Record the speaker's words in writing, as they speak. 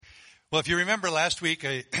Well, if you remember last week,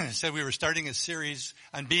 I said we were starting a series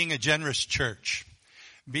on being a generous church.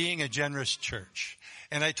 Being a generous church.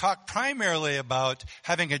 And I talked primarily about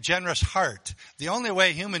having a generous heart. The only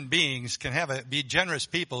way human beings can be generous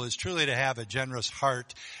people is truly to have a generous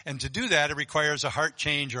heart. And to do that, it requires a heart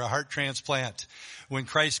change or a heart transplant. When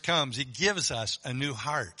Christ comes, He gives us a new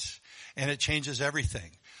heart. And it changes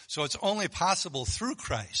everything. So it's only possible through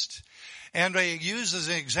Christ. And I use as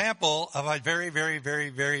an example of a very, very, very,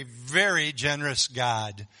 very, very generous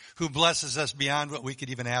God who blesses us beyond what we could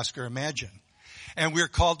even ask or imagine. And we're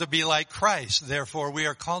called to be like Christ. Therefore, we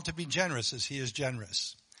are called to be generous as He is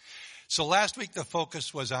generous. So last week, the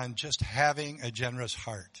focus was on just having a generous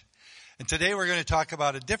heart. And today, we're going to talk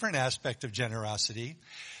about a different aspect of generosity.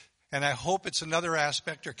 And I hope it's another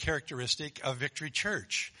aspect or characteristic of Victory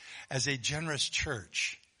Church as a generous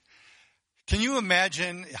church. Can you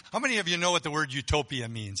imagine, how many of you know what the word utopia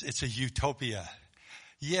means? It's a utopia.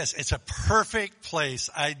 Yes, it's a perfect place,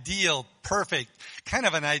 ideal, perfect, kind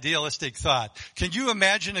of an idealistic thought. Can you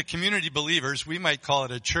imagine a community of believers, we might call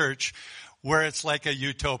it a church, where it's like a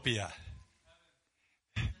utopia?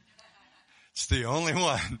 It's the only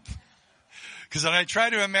one. Because when I try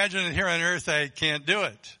to imagine it here on earth, I can't do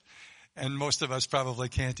it. And most of us probably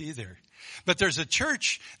can't either. But there's a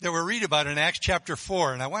church that we'll read about in Acts chapter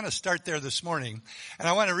 4, and I want to start there this morning. And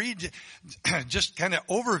I want to read just kind of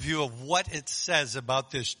overview of what it says about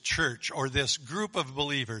this church or this group of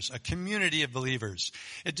believers, a community of believers.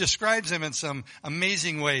 It describes them in some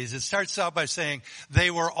amazing ways. It starts out by saying they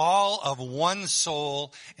were all of one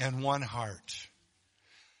soul and one heart.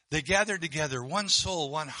 They gathered together, one soul,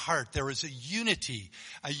 one heart. There was a unity.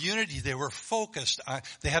 They were focused on,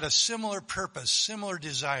 they had a similar purpose, similar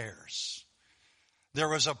desires. There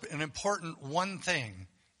was an important one thing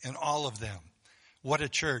in all of them. What a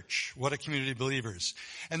church, what a community of believers.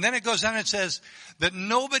 And then it goes on and says that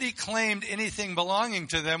nobody claimed anything belonging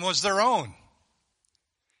to them was their own.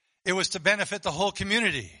 It was to benefit the whole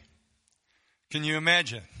community. Can you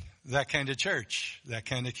imagine that kind of church, that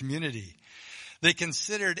kind of community? They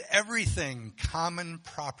considered everything common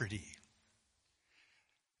property.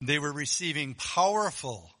 They were receiving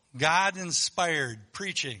powerful, God-inspired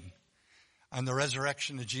preaching on the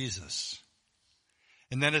resurrection of Jesus.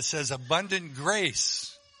 And then it says abundant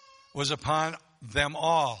grace was upon them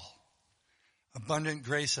all. Abundant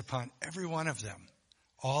grace upon every one of them,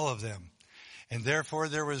 all of them. And therefore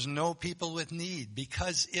there was no people with need,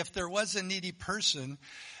 because if there was a needy person,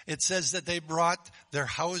 it says that they brought their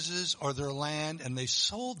houses or their land and they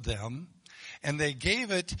sold them and they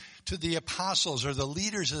gave it to the apostles or the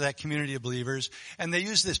leaders of that community of believers. And they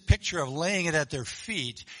used this picture of laying it at their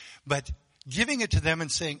feet, but giving it to them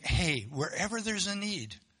and saying, hey, wherever there's a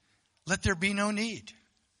need, let there be no need.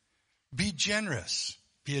 Be generous.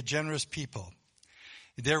 Be a generous people.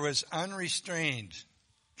 There was unrestrained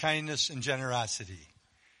kindness and generosity.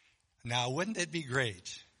 Now, wouldn't it be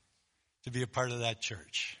great to be a part of that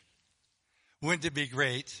church? Wouldn't it be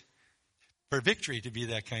great for Victory to be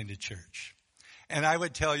that kind of church? And I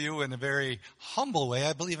would tell you in a very humble way,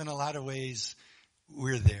 I believe in a lot of ways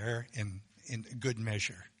we're there in good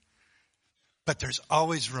measure. But there's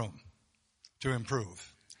always room to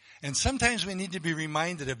improve. And sometimes we need to be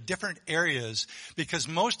reminded of different areas, because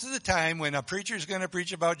most of the time when a preacher is going to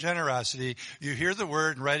preach about generosity, you hear the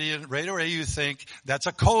word and right away you think that's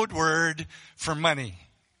a code word for money.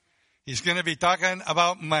 He's going to be talking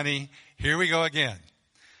about money. Here we go again.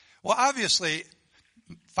 Well, obviously,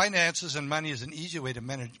 finances and money is an easy way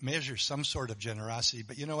to measure some sort of generosity.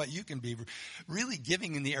 But you know what? You can be really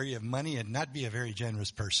giving in the area of money and not be a very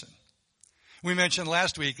generous person. We mentioned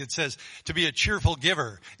last week, it says to be a cheerful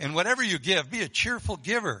giver. And whatever you give, be a cheerful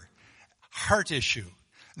giver. Heart issue.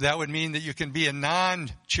 That would mean that you can be a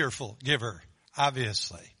non-cheerful giver,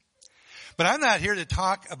 obviously. But I'm not here to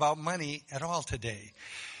talk about money at all today.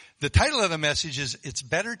 The title of the message is, It's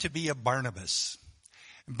Better to Be a Barnabas.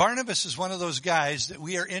 Barnabas is one of those guys that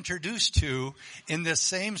we are introduced to in this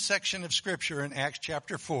same section of Scripture in Acts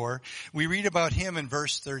chapter 4. We read about him in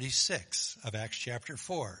verse 36 of Acts chapter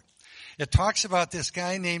 4. It talks about this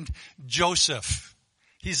guy named Joseph.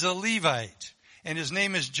 He's a Levite, and his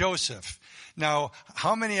name is Joseph. Now,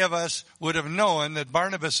 how many of us would have known that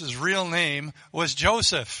Barnabas' real name was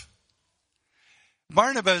Joseph?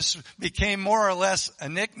 Barnabas became more or less a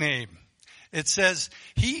nickname. It says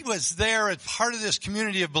he was there as part of this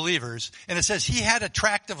community of believers, and it says he had a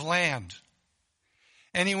tract of land.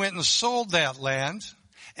 And he went and sold that land,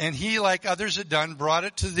 and he, like others had done, brought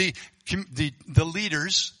it to the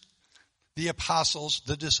leaders, the apostles,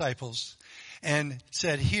 the disciples, and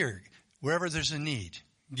said, here, wherever there's a need,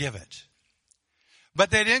 give it. But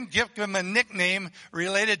they didn't give him a nickname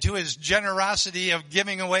related to his generosity of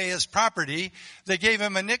giving away his property. They gave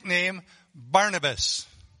him a nickname, Barnabas.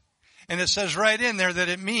 And it says right in there that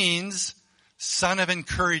it means son of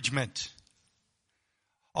encouragement.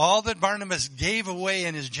 All that Barnabas gave away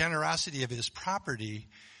in his generosity of his property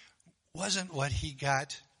wasn't what he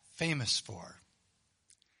got famous for.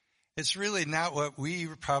 It's really not what we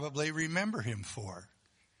probably remember him for.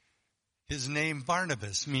 His name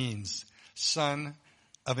Barnabas means son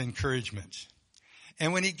of encouragement.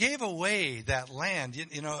 And when he gave away that land,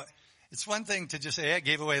 you know, it's one thing to just say, hey, I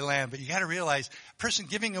gave away land, but you got to realize a person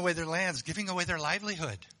giving away their land is giving away their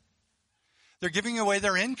livelihood. They're giving away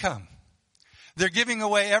their income. They're giving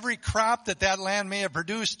away every crop that land may have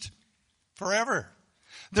produced forever.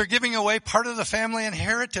 They're giving away part of the family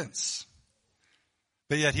inheritance.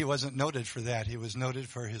 But yet he wasn't noted for that. He was noted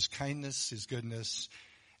for his kindness, his goodness,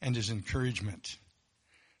 and his encouragement.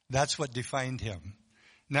 That's what defined him,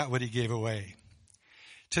 not what he gave away.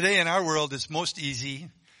 Today in our world, it's most easy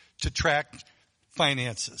to track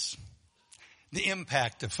finances, the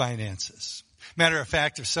impact of finances. Matter of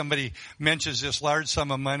fact, if somebody mentions this large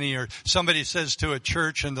sum of money, or somebody says to a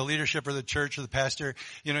church and the leadership of the church or the pastor,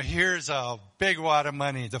 you know, here's a big wad of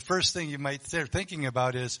money, the first thing you might start thinking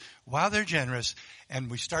about is, wow, they're generous.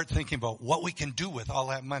 And we start thinking about what we can do with all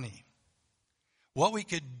that money. What we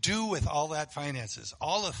could do with all that finances,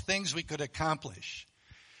 all the things we could accomplish.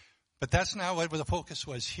 But that's not what the focus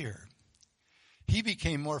was here. He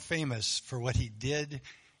became more famous for what he did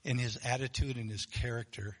in his attitude and his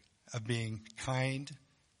character of being kind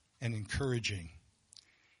and encouraging.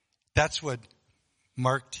 That's what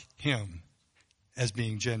marked him as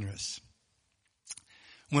being generous.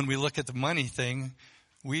 When we look at the money thing,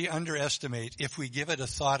 we underestimate, if we give it a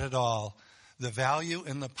thought at all, the value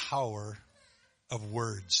and the power of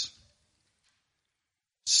words.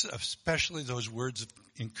 Especially those words of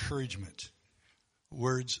encouragement,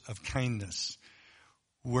 words of kindness,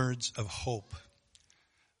 words of hope.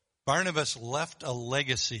 Barnabas left a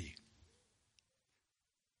legacy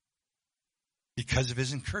because of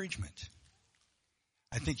his encouragement.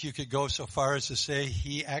 I think you could go so far as to say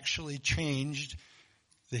he actually changed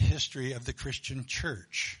the history of the Christian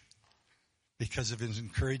church because of his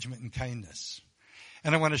encouragement and kindness.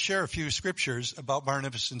 And I want to share a few scriptures about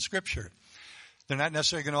Barnabas in Scripture. They're not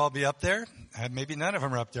necessarily going to all be up there. Maybe none of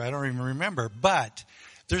them are up there. I don't even remember. But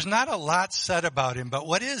there's not a lot said about him. But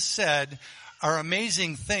what is said are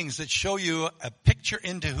amazing things that show you a picture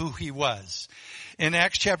into who he was. In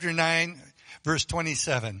Acts chapter 9, verse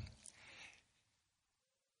 27,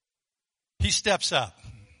 he steps up.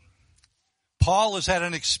 Paul has had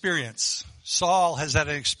an experience. Saul has had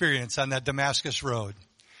an experience on that Damascus road.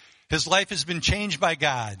 His life has been changed by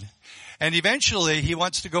God. And eventually he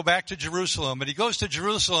wants to go back to Jerusalem. But he goes to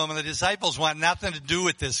Jerusalem and the disciples want nothing to do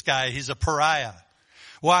with this guy. He's a pariah.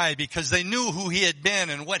 Why? Because they knew who he had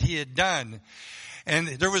been and what he had done. And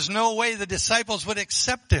there was no way the disciples would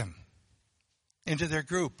accept him into their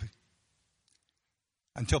group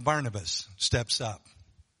until Barnabas steps up.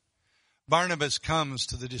 Barnabas comes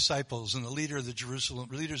to the disciples and the leaders of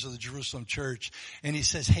the Jerusalem church, and he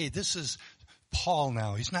says, hey, this is Paul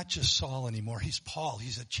now. He's not just Saul anymore. He's Paul.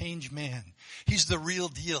 He's a changed man. He's the real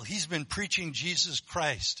deal. He's been preaching Jesus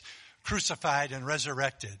Christ, crucified and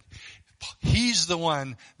resurrected. He's the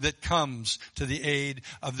one that comes to the aid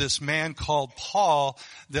of this man called Paul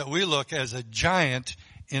that we look as a giant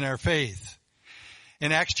in our faith.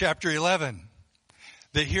 In Acts chapter 11,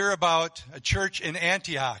 they hear about a church in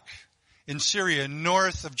Antioch in Syria,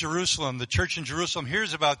 north of Jerusalem. The church in Jerusalem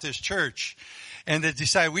hears about this church, and they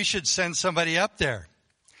decide we should send somebody up there.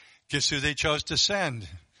 Guess who they chose to send?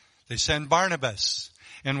 They send Barnabas.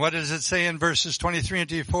 And what does it say in verses 23 and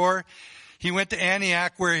 24? He went to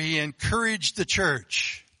Antioch where he encouraged the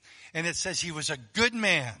church. And it says he was a good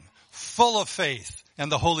man, full of faith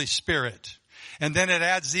and the Holy Spirit. And then it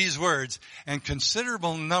adds these words, and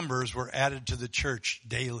considerable numbers were added to the church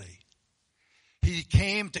daily. He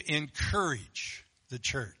came to encourage the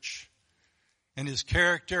church. And his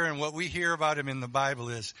character and what we hear about him in the Bible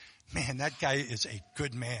is, man, that guy is a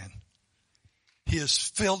good man. He is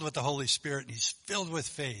filled with the Holy Spirit and he's filled with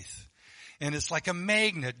faith. And it's like a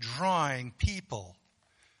magnet drawing people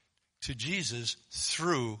to Jesus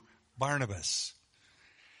through Barnabas.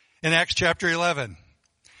 In Acts chapter 11,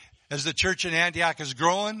 as the church in Antioch is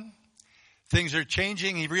growing, things are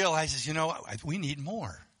changing. He realizes, we need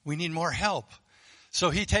more. We need more help. So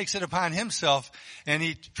he takes it upon himself and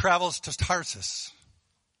he travels to Tarsus.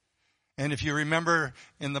 And if you remember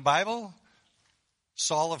in the Bible,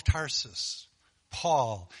 Saul of Tarsus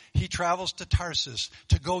Paul. He travels to Tarsus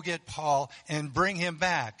to go get Paul and bring him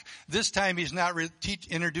back. This time he's not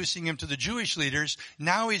introducing him to the Jewish leaders.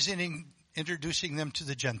 Now he's introducing them to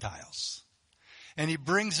the Gentiles. And he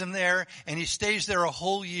brings them there, and he stays there a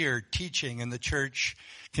whole year teaching, and the church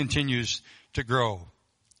continues to grow.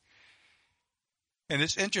 And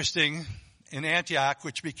it's interesting, in Antioch,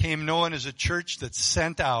 which became known as a church that's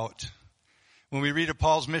sent out, when we read of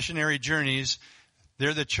Paul's missionary journeys,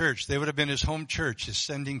 they're the church. They would have been his home church, his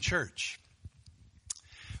sending church.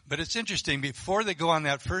 But it's interesting, before they go on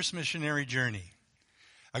that first missionary journey,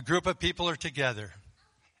 a group of people are together,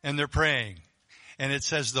 and they're praying. And it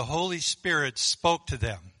says the Holy Spirit spoke to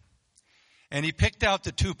them. And he picked out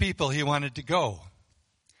the 2 people he wanted to go.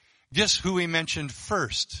 Guess who he mentioned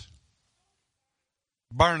first?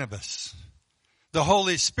 Barnabas. The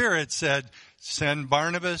Holy Spirit said, send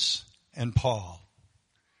Barnabas and Paul.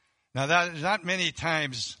 Now that is not many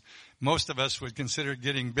times most of us would consider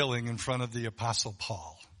getting billing in front of the Apostle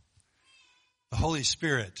Paul. The Holy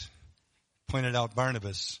Spirit pointed out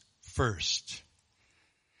Barnabas first.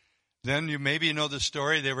 Then you maybe know the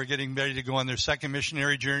story. They were getting ready to go on their second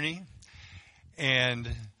missionary journey, and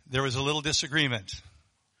there was a little disagreement.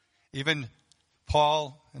 Even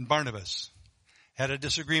Paul and Barnabas had a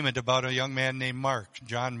disagreement about a young man named Mark,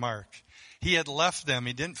 John Mark. He had left them.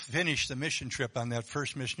 He didn't finish the mission trip on that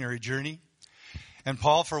first missionary journey. And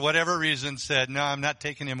Paul, for whatever reason, said, no, I'm not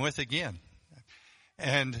taking him with again.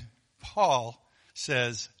 And Paul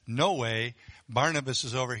says, no way. Barnabas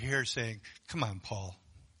is over here saying, come on, Paul.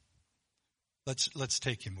 Let's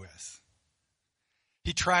take him with.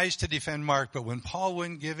 He tries to defend Mark, but when Paul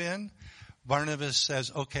wouldn't give in, Barnabas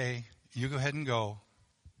says, okay, you go ahead and go.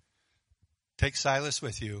 Take Silas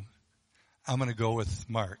with you. I'm going to go with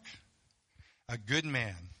Mark. A good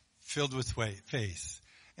man, filled with faith,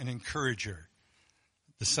 an encourager,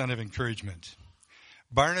 the son of encouragement.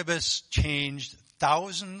 Barnabas changed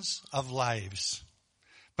thousands of lives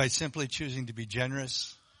by simply choosing to be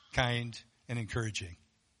generous, kind, and encouraging.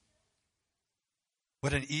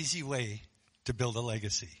 What an easy way to build a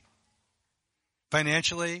legacy.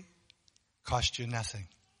 Financially, cost you nothing.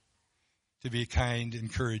 To be kind,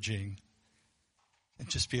 encouraging, and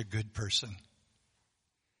just be a good person.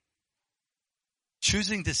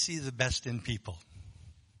 Choosing to see the best in people.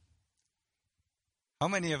 How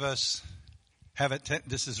many of us have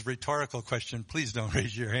this is a rhetorical question. Please don't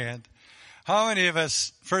raise your hand. How many of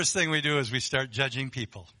us, first thing we do is we start judging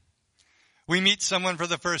people? We meet someone for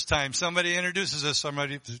the first time. Somebody introduces us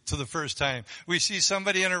to the first time. We see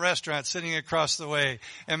somebody in a restaurant sitting across the way.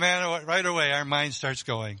 And man, right away our mind starts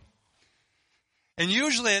going. And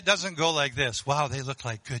usually it doesn't go like this. Wow, they look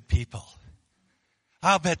like good people.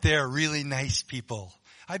 I'll bet they're really nice people.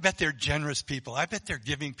 I bet they're generous people. I bet they're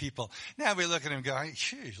giving people. Now we look at them and go,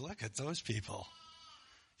 geez, look at those people.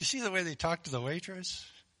 You see the way they talk to the waitress?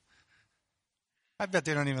 I bet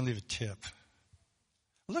they don't even leave a tip.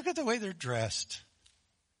 Look at the way they're dressed.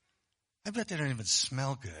 I bet they don't even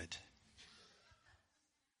smell good.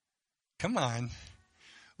 Come on.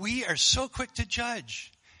 We are so quick to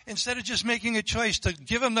judge. Instead of just making a choice to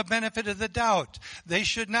give them the benefit of the doubt. They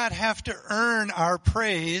should not have to earn our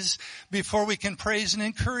praise before we can praise and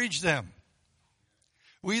encourage them.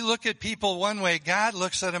 We look at people one way. God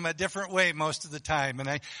looks at them a different way most of the time.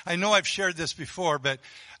 And I know I've shared this before, but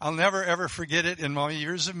I'll never ever forget it. In my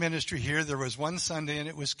years of ministry here, there was one Sunday and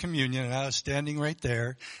it was communion, and I was standing right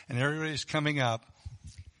there and everybody's coming up.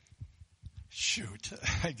 Shoot,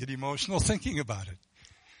 I get emotional thinking about it.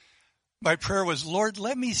 My prayer was, Lord,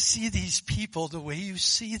 let me see these people the way you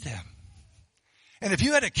see them. And if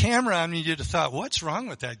you had a camera on me, you'd have thought, what's wrong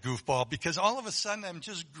with that goofball? Because all of a sudden I'm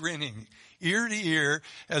just grinning ear to ear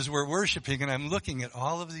as we're worshiping, and I'm looking at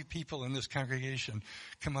all of the people in this congregation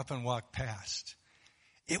come up and walk past.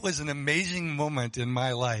 It was an amazing moment in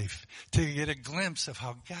my life to get a glimpse of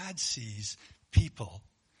how God sees people.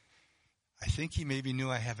 I think he maybe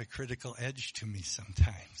knew I have a critical edge to me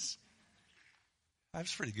sometimes.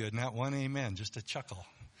 That's pretty good. Not one amen, just a chuckle.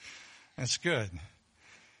 That's good.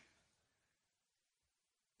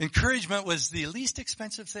 Encouragement was the least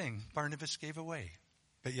expensive thing Barnabas gave away,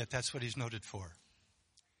 but yet that's what he's noted for.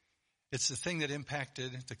 It's the thing that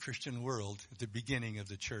impacted the Christian world at the beginning of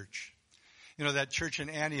the church. You know, that church in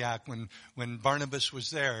Antioch, when Barnabas was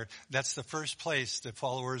there, that's the first place the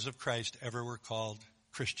followers of Christ ever were called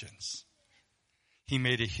Christians. He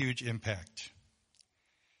made a huge impact.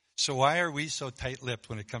 So why are we so tight-lipped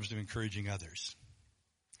when it comes to encouraging others?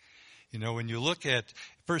 You know, when you look at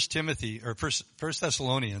 1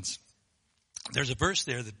 Thessalonians, there's a verse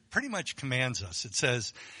there that pretty much commands us. It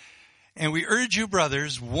says, and we urge you,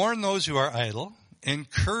 brothers, warn those who are idle,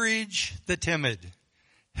 encourage the timid,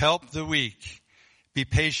 help the weak, be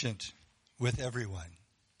patient with everyone.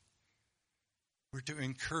 We're to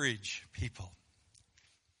encourage people.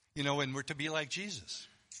 You know, and we're to be like Jesus.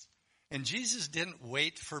 And Jesus didn't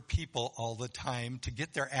wait for people all the time to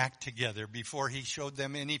get their act together before he showed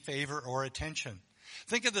them any favor or attention.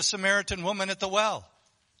 Think of the Samaritan woman at the well.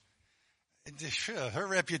 Her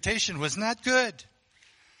reputation was not good.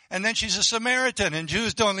 And then she's a Samaritan, and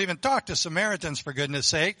Jews don't even talk to Samaritans, for goodness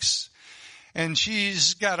sakes. And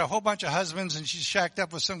she's got a whole bunch of husbands, and she's shacked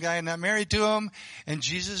up with some guy and not married to him. And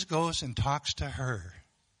Jesus goes and talks to her,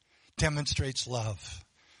 demonstrates love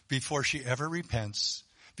before she ever repents,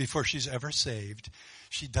 before she's ever saved.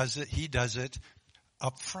 He does it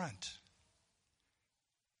up front.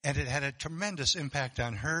 And it had a tremendous impact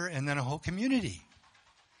on her and then a whole community.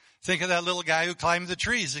 Think of that little guy who climbed the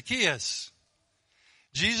tree, Zacchaeus.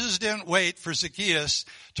 Jesus didn't wait for Zacchaeus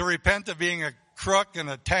to repent of being a crook and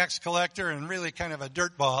a tax collector and really kind of a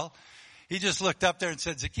dirtball. He just looked up there and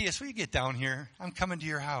said, Zacchaeus, will you get down here? I'm coming to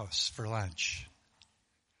your house for lunch.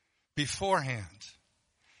 Beforehand.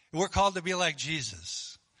 We're called to be like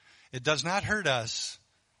Jesus. It does not hurt us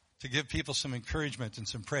to give people some encouragement and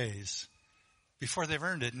some praise before they've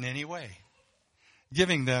earned it in any way.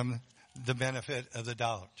 Giving them the benefit of the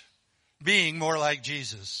doubt. Being more like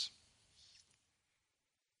Jesus.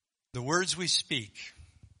 The words we speak,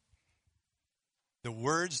 the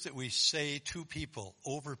words that we say to people,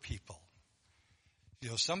 over people.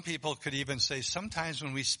 You know, some people could even say sometimes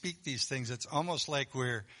when we speak these things, it's almost like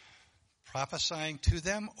we're prophesying to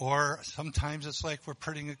them, or sometimes it's like we're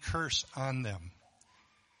putting a curse on them.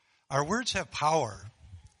 Our words have power.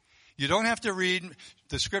 You don't have to read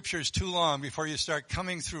the scriptures too long before you start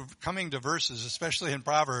coming to verses, especially in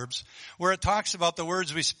Proverbs, where it talks about the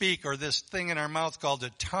words we speak, or this thing in our mouth called a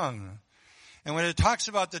tongue. And when it talks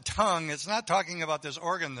about the tongue, it's not talking about this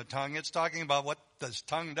organ, the tongue. It's talking about what this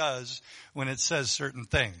tongue does when it says certain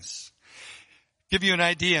things. Give you an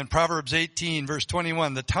idea in Proverbs 18, verse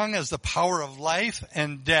 21. The tongue has the power of life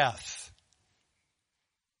and death.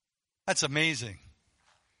 That's amazing.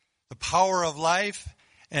 The power of life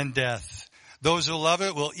and death. Those who love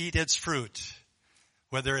it will eat its fruit,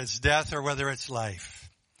 whether it's death or whether it's life.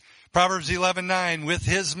 Proverbs 11:9, with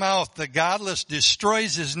his mouth the godless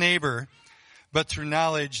destroys his neighbor, but through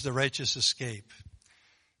knowledge the righteous escape.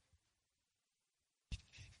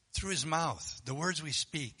 Through his mouth, the words we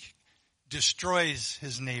speak, destroys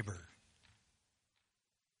his neighbor.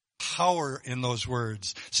 Power in those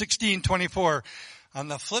words. 16:24, on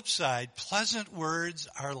the flip side, pleasant words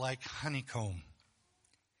are like honeycomb.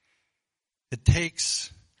 It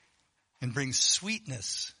takes and brings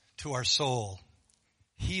sweetness to our soul,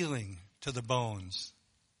 healing to the bones.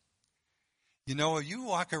 You know, if you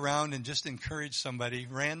walk around and just encourage somebody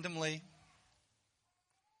randomly,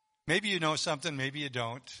 maybe you know something, maybe you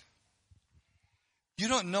don't. You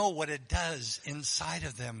don't know what it does inside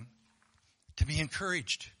of them to be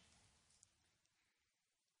encouraged.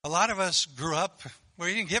 A lot of us grew up where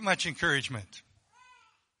you didn't get much encouragement.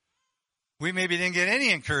 We maybe didn't get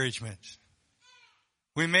any encouragement.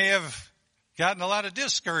 We may have gotten a lot of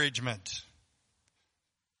discouragement.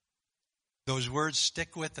 Those words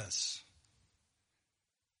stick with us.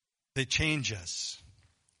 They change us.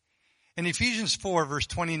 In Ephesians 4, verse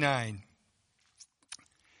 29,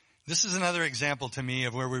 this is another example to me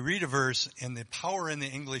of where we read a verse and the power in the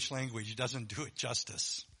English language doesn't do it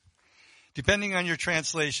justice. Depending on your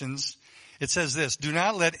translations, it says this, do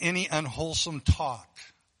not let any unwholesome talk.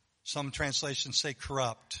 Some translations say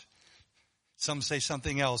corrupt. Some say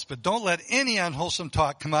something else. But don't let any unwholesome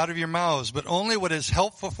talk come out of your mouths, but only what is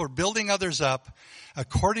helpful for building others up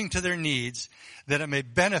according to their needs, that it may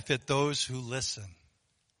benefit those who listen.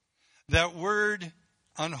 That word,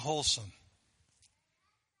 unwholesome,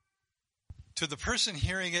 to the person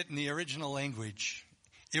hearing it in the original language,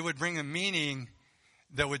 it would bring a meaning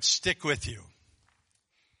that would stick with you.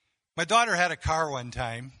 My daughter had a car one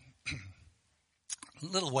time, a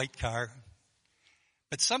little white car,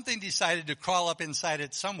 but something decided to crawl up inside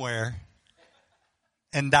it somewhere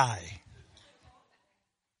and die.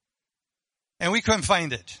 And we couldn't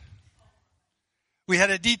find it. We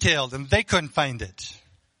had it detailed and they couldn't find it.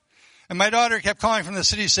 And my daughter kept calling from the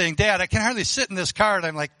city saying, Dad, I can hardly sit in this car. And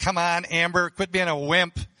I'm like, come on, Amber, quit being a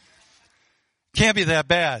wimp. Can't be that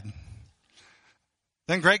bad.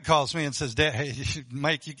 Then Greg calls me and says, Dad, hey,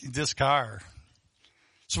 Mike, this car.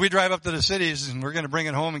 So we drive up to the cities and we're going to bring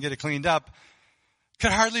it home and get it cleaned up.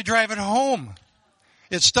 Could hardly drive it home.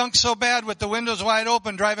 It stunk so bad with the windows wide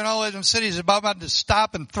open, driving all the way to the cities, about to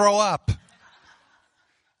stop and throw up.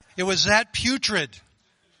 It was that putrid.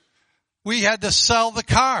 We had to sell the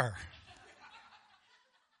car.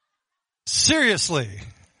 Seriously.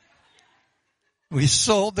 We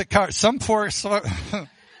sold the car. Some poor...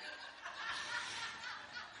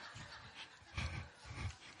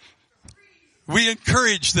 We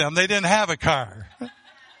encouraged them. They didn't have a car.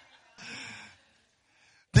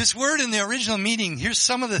 This word in the original meaning, here's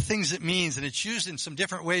some of the things it means, and it's used in some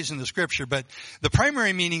different ways in the scripture, but the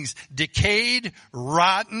primary meaning's decayed,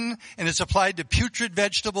 rotten, and it's applied to putrid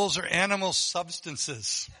vegetables or animal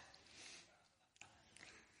substances.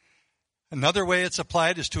 Another way it's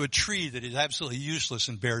applied is to a tree that is absolutely useless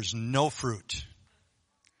and bears no fruit.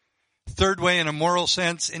 Third way, in a moral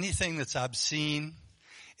sense, anything that's obscene,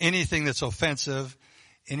 anything that's offensive,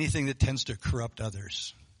 anything that tends to corrupt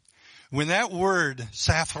others. When that word,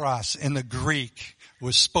 saphros, in the Greek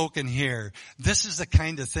was spoken here, this is the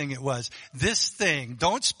kind of thing it was. This thing,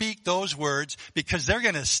 don't speak those words because they're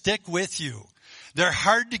going to stick with you. They're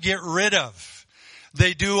hard to get rid of.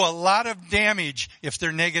 They do a lot of damage if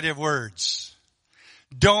they're negative words.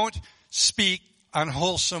 Don't speak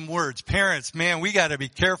unwholesome words. Parents, man, we got to be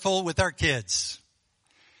careful with our kids.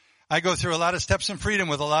 I go through a lot of steps in freedom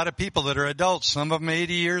with a lot of people that are adults, some of them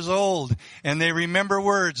 80 years old, and they remember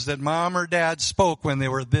words that mom or dad spoke when they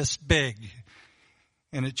were this big,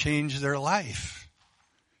 and it changed their life.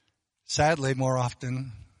 Sadly, more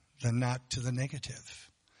often than not to the negative.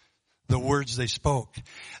 The words they spoke.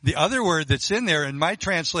 The other word that's in there in my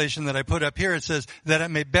translation that I put up here, it says that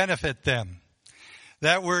it may benefit them.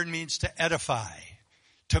 That word means to edify,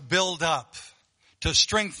 to build up, to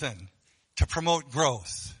strengthen, to promote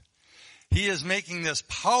growth. He is making this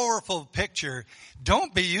powerful picture.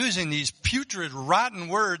 Don't be using these putrid, rotten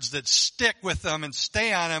words that stick with them and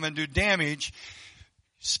stay on them and do damage.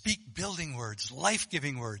 Speak building words,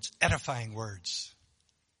 life-giving words, edifying words.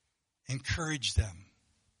 Encourage them.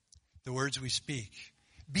 The words we speak.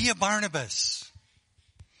 Be a Barnabas.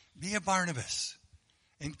 Be a Barnabas.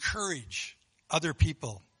 Encourage other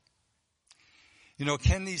people. You know,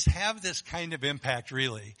 can these have this kind of impact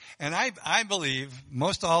really? And I believe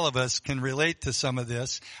most all of us can relate to some of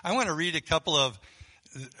this. I want to read a couple of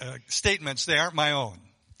statements. They aren't my own.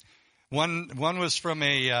 One was from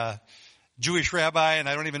a Jewish rabbi, and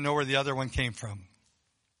I don't even know where the other one came from.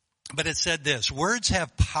 But it said this: words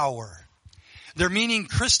have power. Their meaning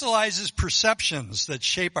crystallizes perceptions that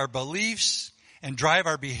shape our beliefs and drive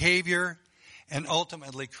our behavior and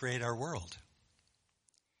ultimately create our world.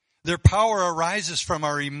 Their power arises from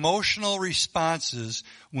our emotional responses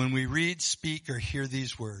when we read, speak, or hear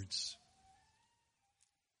these words.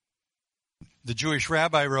 The Jewish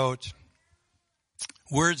rabbi wrote,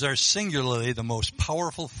 words are singularly the most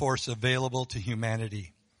powerful force available to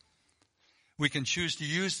humanity. We can choose to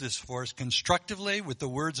use this force constructively with the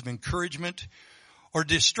words of encouragement or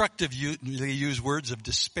destructively use words of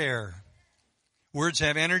despair. Words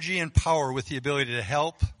have energy and power with the ability to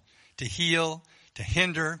help, to heal, to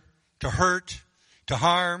hinder, to hurt, to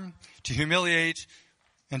harm, to humiliate,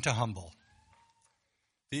 and to humble.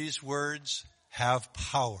 These words have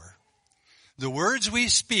power. The words we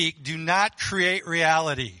speak do not create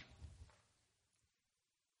reality.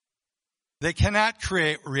 They cannot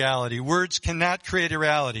create reality. Words cannot create a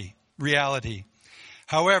reality.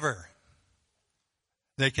 However,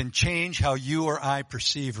 they can change how you or I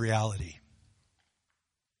perceive reality.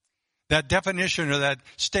 That definition or that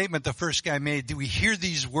statement the first guy made, do we hear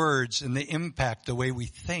these words and they impact the way we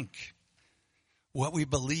think, what we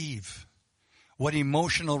believe, what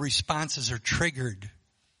emotional responses are triggered.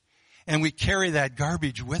 And we carry that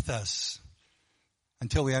garbage with us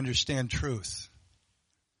until we understand truth.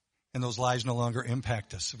 And those lies no longer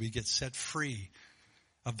impact us. We get set free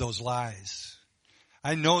of those lies.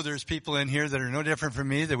 I know there's people in here that are no different from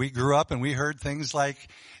me, that we grew up and we heard things like,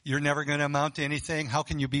 you're never going to amount to anything. How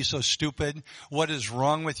can you be so stupid? What is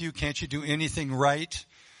wrong with you? Can't you do anything right?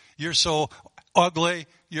 You're so ugly.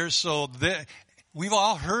 You're so We've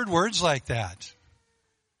all heard words like that.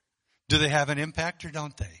 Do they have an impact or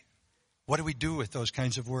don't they? What do we do with those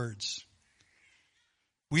kinds of words?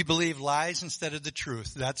 We believe lies instead of the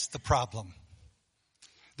truth. That's the problem.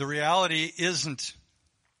 The reality isn't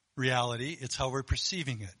reality. It's how we're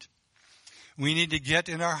perceiving it. We need to get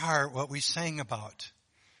in our heart what we sang about.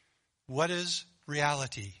 What is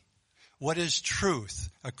reality? What is truth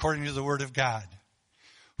according to the Word of God?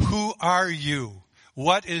 Who are you?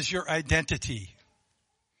 What is your identity?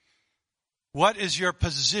 What is your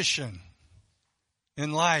position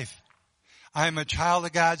in life? I am a child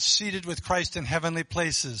of God seated with Christ in heavenly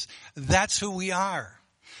places. That's who we are.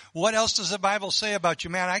 What else does the Bible say about you?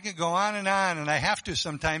 Man, I could go on, and I have to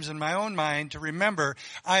sometimes in my own mind to remember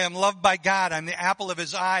I am loved by God. I'm the apple of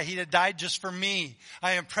His eye. He had died just for me.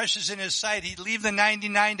 I am precious in His sight. He'd leave the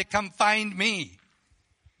 99 to come find me.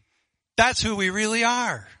 That's who we really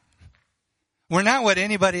are. We're not what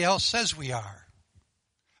anybody else says we are.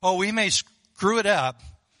 Oh, we may screw it up.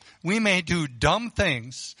 We may do dumb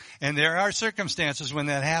things, and there are circumstances when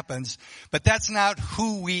that happens, but that's not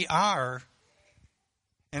who we are,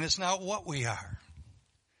 and it's not what we are.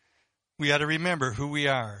 We got to remember who we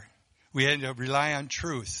are. We had to rely on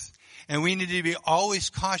truth. And we need to be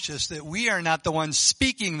always cautious that we are not the ones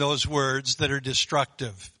speaking those words that are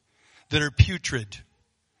destructive, that are putrid.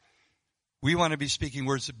 We want to be speaking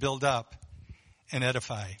words that build up and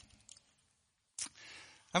edify.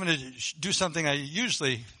 I'm going to do something I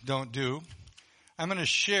usually don't do. I'm going to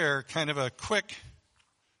share kind of a quick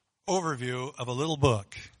overview of a little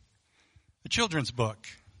book, a children's book.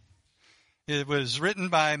 It was written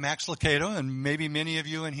by Max Lucado, and maybe many of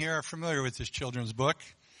you in here are familiar with this children's book.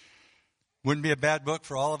 Wouldn't be a bad book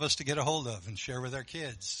for all of us to get a hold of and share with our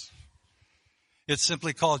kids. It's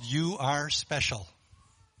simply called You Are Special.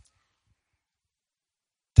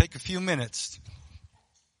 Take a few minutes.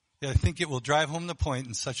 I think it will drive home the point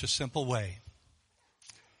in such a simple way.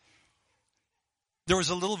 There was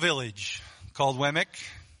a little village called Wemmick,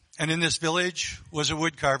 and in this village was a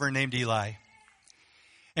woodcarver named Eli.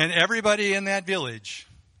 And everybody in that village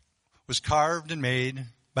was carved and made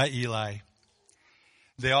by Eli.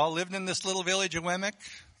 They all lived in this little village of Wemmick,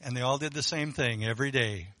 and they all did the same thing every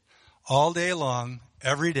day. All day long,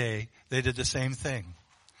 every day, they did the same thing.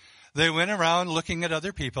 They went around looking at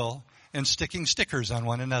other people and sticking stickers on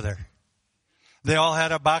one another. They all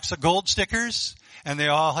had a box of gold stickers, and they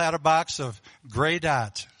all had a box of gray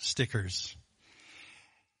dot stickers.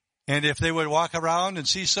 And if they would walk around and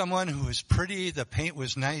see someone who was pretty, the paint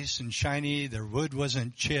was nice and shiny, their wood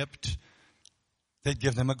wasn't chipped, they'd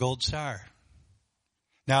give them a gold star.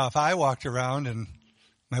 Now, if I walked around and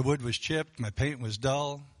my wood was chipped, my paint was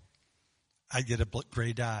dull, I'd get a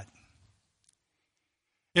gray dot.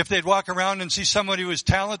 If they'd walk around and see somebody who was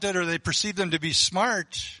talented, or they perceived them to be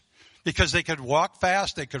smart because they could walk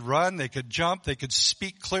fast, they could run, they could jump, they could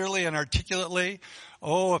speak clearly and articulately.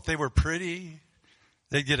 Oh, if they were pretty,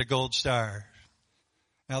 they'd get a gold star.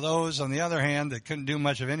 Now those, on the other hand, that couldn't do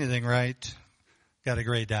much of anything right, got a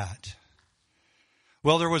gray dot.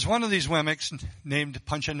 Well, there was one of these Wemmicks named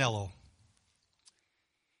Punchinello.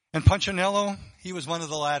 And Punchinello, he was one of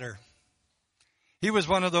the latter. He was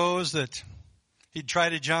one of those that he'd try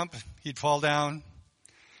to jump, he'd fall down.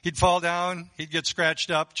 He'd fall down, he'd get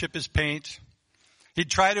scratched up, chip his paint. He'd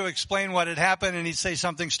try to explain what had happened, and he'd say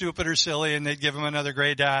something stupid or silly, and they'd give him another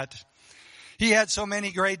gray dot. He had so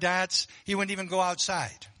many gray dots, he wouldn't even go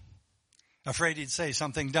outside, afraid he'd say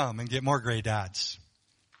something dumb and get more gray dots.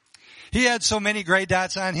 He had so many gray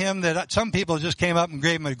dots on him that some people just came up and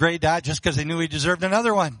gave him a gray dot just because they knew he deserved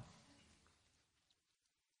another one.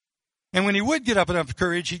 And when he would get up enough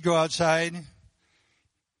courage, he'd go outside.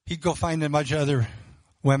 He'd go find a bunch of other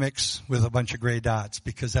Wemmicks with a bunch of gray dots,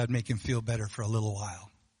 because that'd make him feel better for a little while.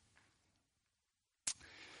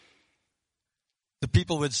 The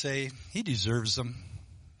people would say, he deserves them.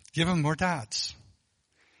 Give him more dots.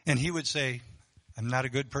 And he would say, I'm not a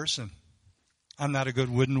good person. I'm not a good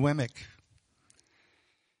wooden Wemmick.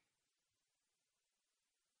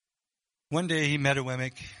 One day he met a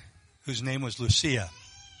Wemmick whose name was Lucia.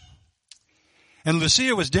 And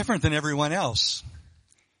Lucia was different than everyone else.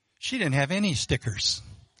 She didn't have any stickers.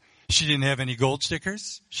 She didn't have any gold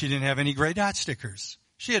stickers. She didn't have any gray dot stickers.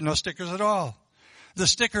 She had no stickers at all. The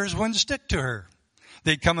stickers wouldn't stick to her.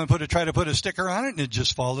 They'd come and try to put a sticker on it, and it'd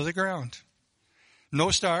just fall to the ground.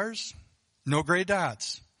 No stars, no gray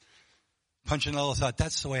dots. Punchinello thought,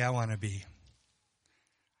 that's the way I want to be.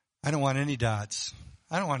 I don't want any dots.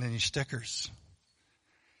 I don't want any stickers.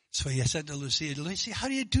 So he said to Lucia, how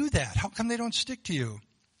do you do that? How come they don't stick to you?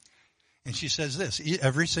 And she says this,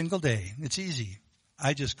 every single day. It's easy.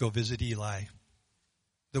 I just go visit Eli,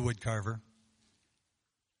 the woodcarver.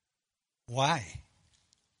 Why?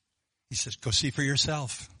 He says, go see for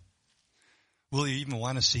yourself. Will you even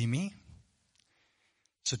want to see me?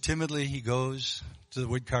 So timidly he goes to the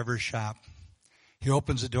woodcarver's shop. He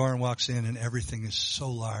opens the door and walks in, and everything is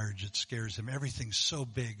so large it scares him. Everything's so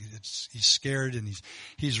big. He's scared, and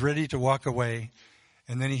he's ready to walk away.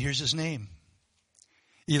 And then he hears his name.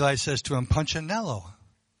 Eli says to him, Punchinello,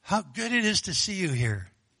 how good it is to see you here.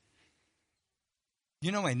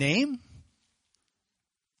 You know my name?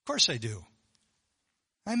 Of course I do.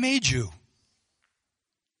 I made you.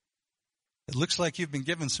 It looks like you've been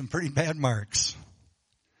given some pretty bad marks.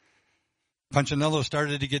 Punchinello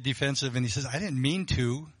started to get defensive, and he says, I didn't mean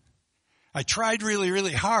to. I tried really,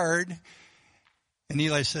 really hard. And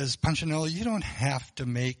Eli says, Punchinello, you don't have to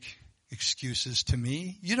make excuses to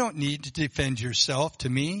me. You don't need to defend yourself to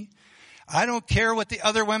me. I don't care what the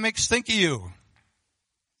other Wemmicks think of you.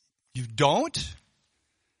 You don't?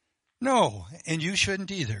 No, and you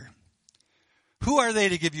shouldn't either. Who are they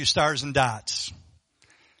to give you stars and dots?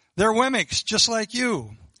 They're Wemmicks, just like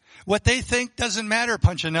you. What they think doesn't matter,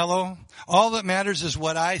 Punchinello. All that matters is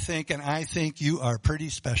what I think, and I think you are pretty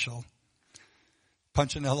special.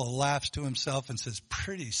 Punchinello laughs to himself and says,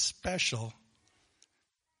 pretty special?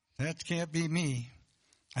 That can't be me.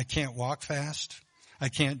 I can't walk fast. I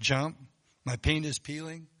can't jump. My paint is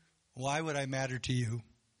peeling. Why would I matter to you?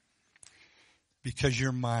 Because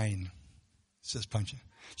you're mine, says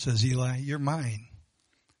Eli. You're mine.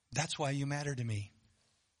 That's why you matter to me.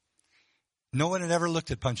 No one had ever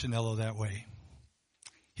looked at Punchinello that way.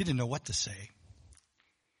 He didn't know what to say.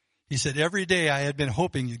 He said, every day I had been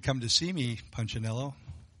hoping you'd come to see me, Punchinello.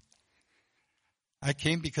 I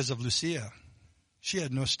came because of Lucia. She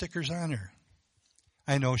had no stickers on her.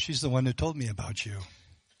 I know she's the one who told me about you.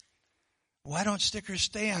 Why don't stickers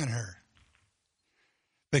stay on her?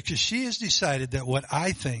 Because she has decided that what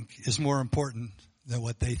I think is more important than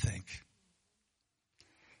what they think.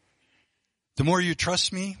 The more you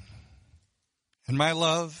trust me and my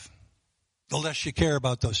love, the less you care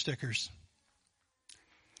about those stickers.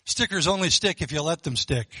 Stickers only stick if you let them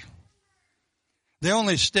stick. They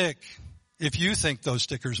only stick if you think those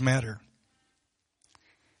stickers matter.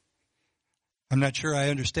 I'm not sure I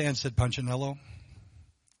understand, said Punchinello.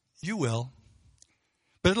 You will.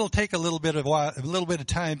 But it'll take a little bit of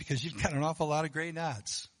time because you've got an awful lot of gray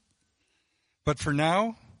knots. But for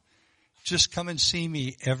now, just come and see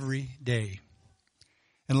me every day.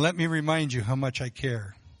 And let me remind you how much I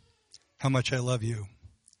care, how much I love you.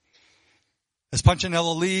 As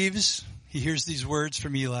Punchinello leaves, he hears these words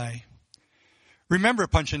from Eli. Remember,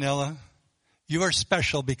 Punchinello, you are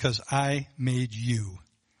special because I made you,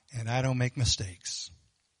 and I don't make mistakes.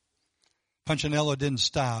 Punchinello didn't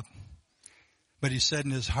stop, but he said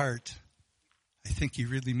in his heart, I think he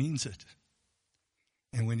really means it.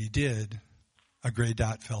 And when he did, a gray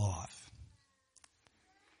dot fell off.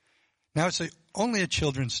 Now it's only a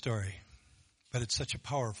children's story, but it's such a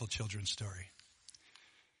powerful children's story.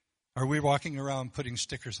 Are we walking around putting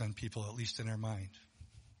stickers on people, at least in our mind?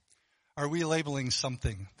 Are we labeling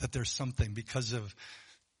something, that there's something because of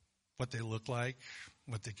what they look like,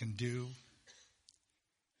 what they can do?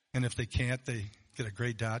 And if they can't, they get a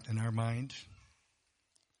gray dot in our mind?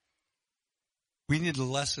 We need a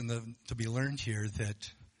lesson to be learned here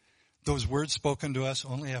that those words spoken to us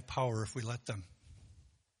only have power if we let them.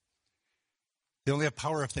 They only have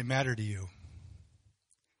power if they matter to you.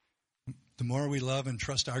 The more we love and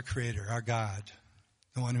trust our Creator, our God,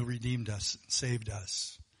 the one who redeemed us, saved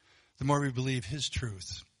us, the more we believe His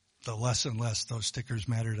truth, the less and less those stickers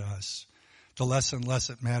matter to us. The less and less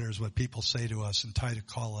it matters what people say to us and try to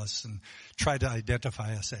call us and try to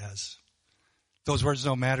identify us as. Those words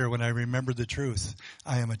don't matter when I remember the truth.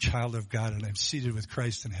 I am a child of God and I'm seated with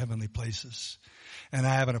Christ in heavenly places. And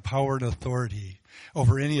I have a power and authority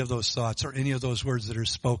over any of those thoughts or any of those words that are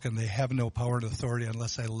spoken. They have no power and authority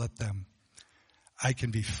unless I let them. I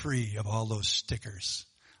can be free of all those stickers,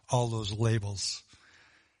 all those labels.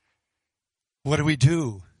 What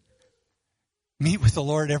do? Meet with the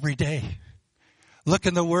Lord every day. Look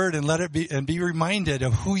in the Word and let it be, and be reminded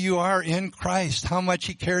of who you are in Christ, how much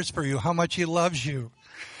He cares for you, how much He loves you.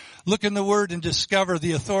 Look in the Word and discover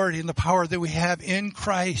the authority and the power that we have in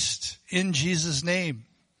Christ, in Jesus' name.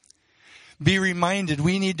 Be reminded,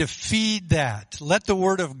 we need to feed that. Let the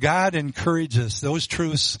Word of God encourage us. Those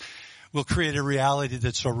truths will create a reality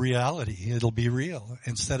that's a reality. It'll be real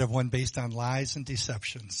instead of one based on lies and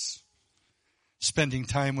deceptions. Spending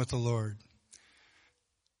time with the Lord.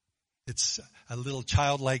 It's a little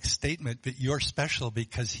childlike statement, but you're special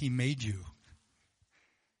because He made you.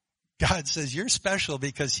 God says you're special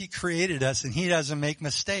because He created us and He doesn't make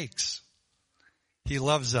mistakes. He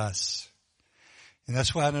loves us. And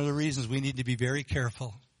that's one of the reasons we need to be very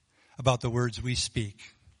careful about the words we speak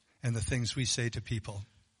and the things we say to people.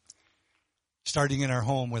 Starting in our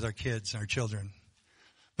home with our kids and our children.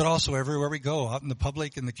 But also everywhere we go, out in the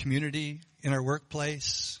public, in the community, in our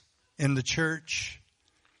workplace, in the church.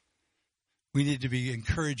 We need to be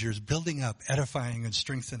encouragers, building up, edifying, and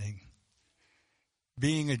strengthening.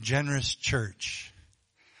 Being a generous church.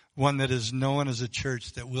 One that is known as a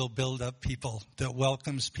church that will build up people, that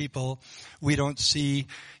welcomes people. We don't see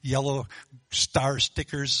yellow star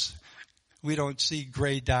stickers. We don't see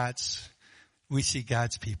gray dots. We see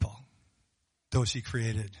God's people. Those He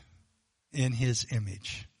created in His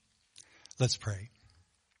image. Let's pray.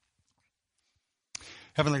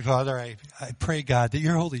 Heavenly Father, I pray, God, that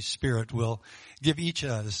your Holy Spirit will give each of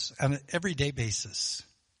us on an everyday basis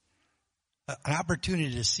an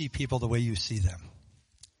opportunity to see people the way you see them.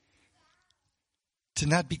 To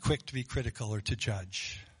not be quick to be critical or to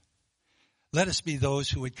judge. Let us be those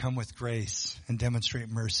who would come with grace and demonstrate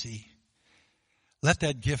mercy. Let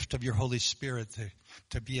that gift of your Holy Spirit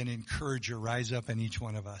to be an encourager rise up in each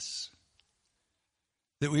one of us.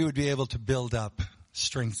 That we would be able to build up,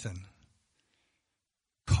 strengthen,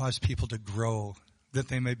 cause people to grow, that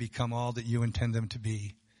they may become all that you intend them to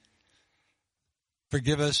be.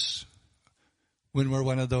 Forgive us when we're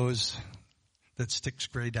one of those that sticks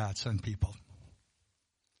gray dots on people.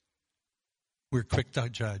 We're quick to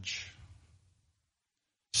judge,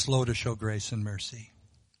 slow to show grace and mercy.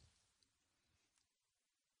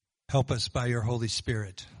 Help us by your Holy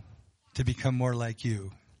Spirit to become more like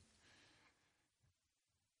you,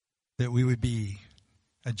 that we would be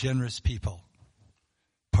a generous people,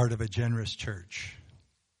 part of a generous church.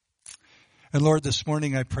 And Lord, this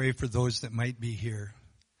morning I pray for those that might be here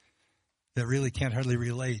that really can't hardly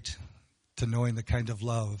relate to knowing the kind of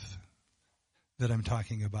love that I'm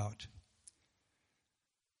talking about.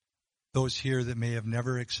 Those here that may have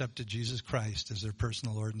never accepted Jesus Christ as their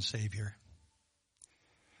personal Lord and Savior.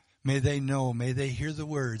 May they know, may they hear the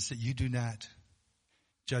words that you do not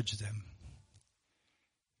judge them.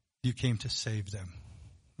 You came to save them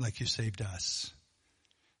like you saved us.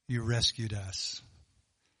 You rescued us.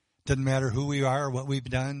 Doesn't matter who we are, what we've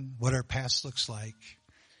done, what our past looks like.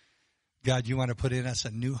 God, you want to put in us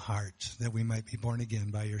a new heart that we might be born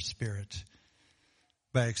again by your Spirit,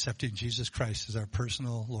 by accepting Jesus Christ as our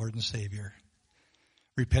personal Lord and Savior,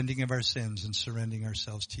 repenting of our sins and surrendering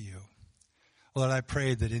ourselves to you. Lord, I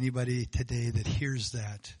pray that anybody today that hears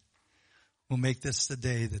that will make this the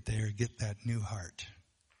day that they get that new heart.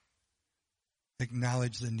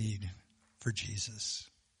 Acknowledge the need for Jesus.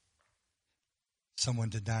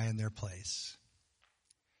 Someone to die in their place.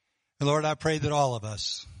 And Lord, I pray that all of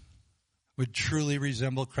us would truly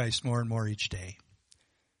resemble Christ more and more each day.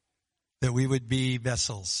 That we would be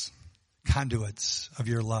vessels, conduits of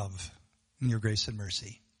your love and your grace and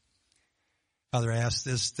mercy. Father, I ask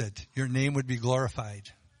this, that your name would be glorified,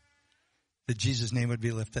 that Jesus' name would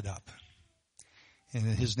be lifted up. And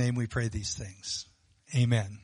in his name we pray these things. Amen.